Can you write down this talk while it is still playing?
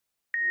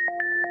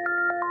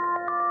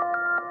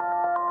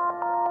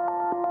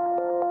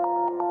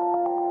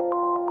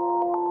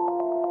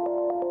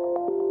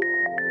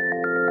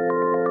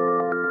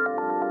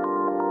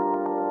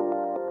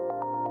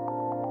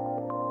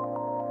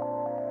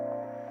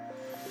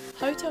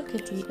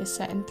Hotelkitty is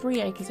set in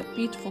 3 acres of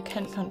beautiful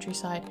Kent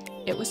countryside.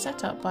 It was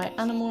set up by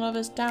animal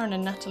lovers Darren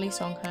and Natalie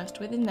Songhurst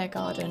within their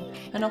garden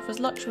and offers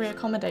luxury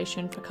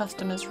accommodation for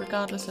customers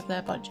regardless of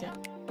their budget.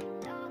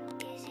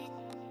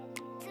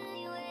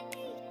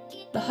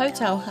 The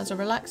hotel has a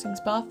relaxing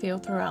spa feel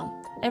throughout.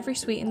 Every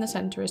suite in the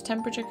centre is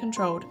temperature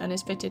controlled and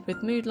is fitted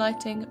with mood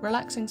lighting,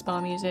 relaxing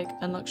spa music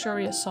and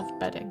luxurious soft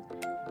bedding.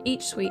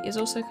 Each suite is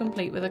also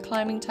complete with a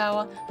climbing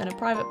tower and a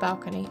private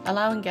balcony,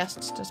 allowing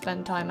guests to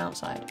spend time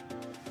outside.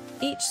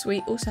 Each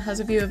suite also has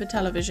a view of a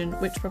television,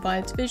 which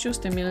provides visual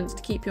stimulants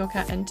to keep your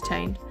cat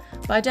entertained.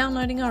 By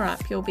downloading our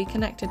app, you'll be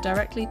connected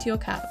directly to your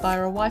cat via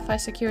a Wi-Fi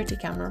security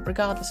camera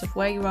regardless of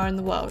where you are in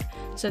the world,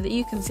 so that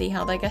you can see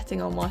how they're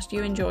getting on whilst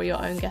you enjoy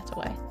your own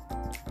getaway.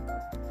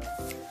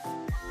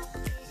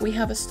 We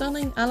have a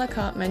stunning a la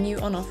carte menu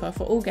on offer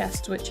for all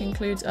guests, which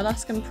includes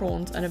Alaskan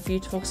prawns and a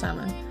beautiful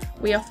salmon.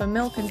 We offer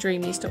milk and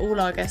dreamies to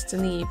all our guests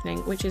in the evening,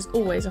 which is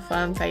always a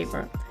firm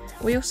favourite.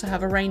 We also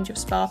have a range of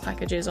spa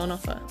packages on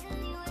offer.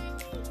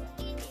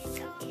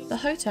 The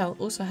hotel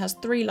also has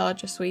 3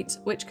 larger suites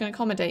which can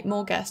accommodate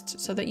more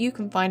guests so that you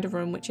can find a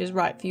room which is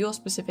right for your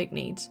specific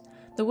needs.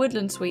 The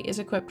Woodland Suite is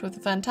equipped with a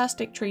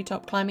fantastic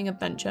treetop climbing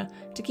adventure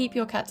to keep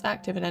your cats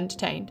active and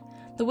entertained.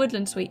 The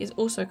Woodland Suite is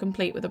also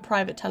complete with a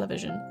private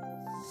television.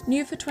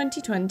 New for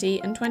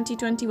 2020 and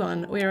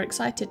 2021, we are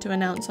excited to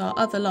announce our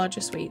other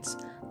larger suites.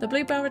 The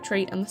Bluebell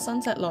Retreat and the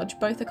Sunset Lodge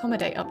both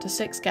accommodate up to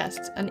 6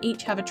 guests and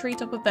each have a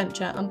treetop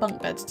adventure and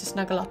bunk beds to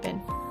snuggle up in.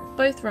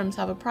 Both rooms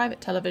have a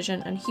private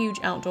television and huge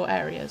outdoor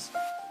areas.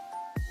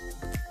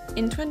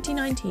 In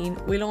 2019,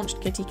 we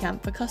launched Kitty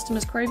Camp for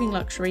customers craving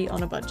luxury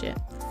on a budget.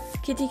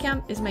 Kitty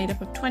Camp is made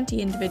up of 20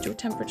 individual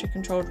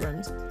temperature-controlled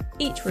rooms.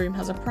 Each room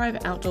has a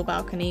private outdoor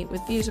balcony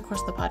with views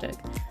across the paddock,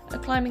 a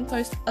climbing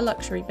post, a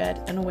luxury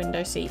bed and a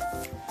window seat.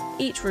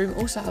 Each room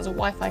also has a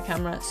Wi-Fi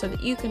camera so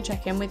that you can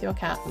check in with your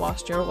cat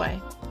whilst you're away.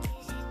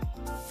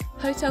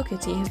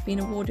 Hotelkitty has been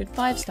awarded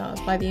 5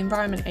 stars by the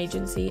Environment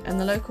Agency and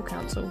the local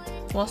council,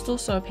 whilst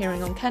also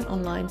appearing on Kent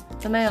Online,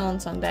 The Mail on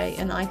Sunday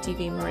and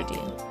ITV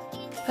Meridian.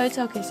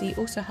 Hotelkitty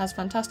also has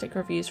fantastic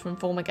reviews from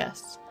former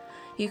guests.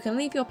 You can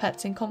leave your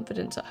pets in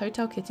confidence at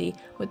Hotelkitty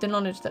with the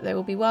knowledge that they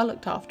will be well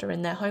looked after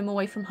in their home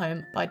away from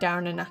home by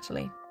Darren and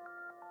Natalie.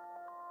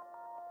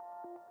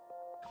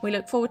 We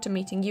look forward to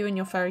meeting you and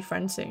your furry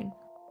friends soon.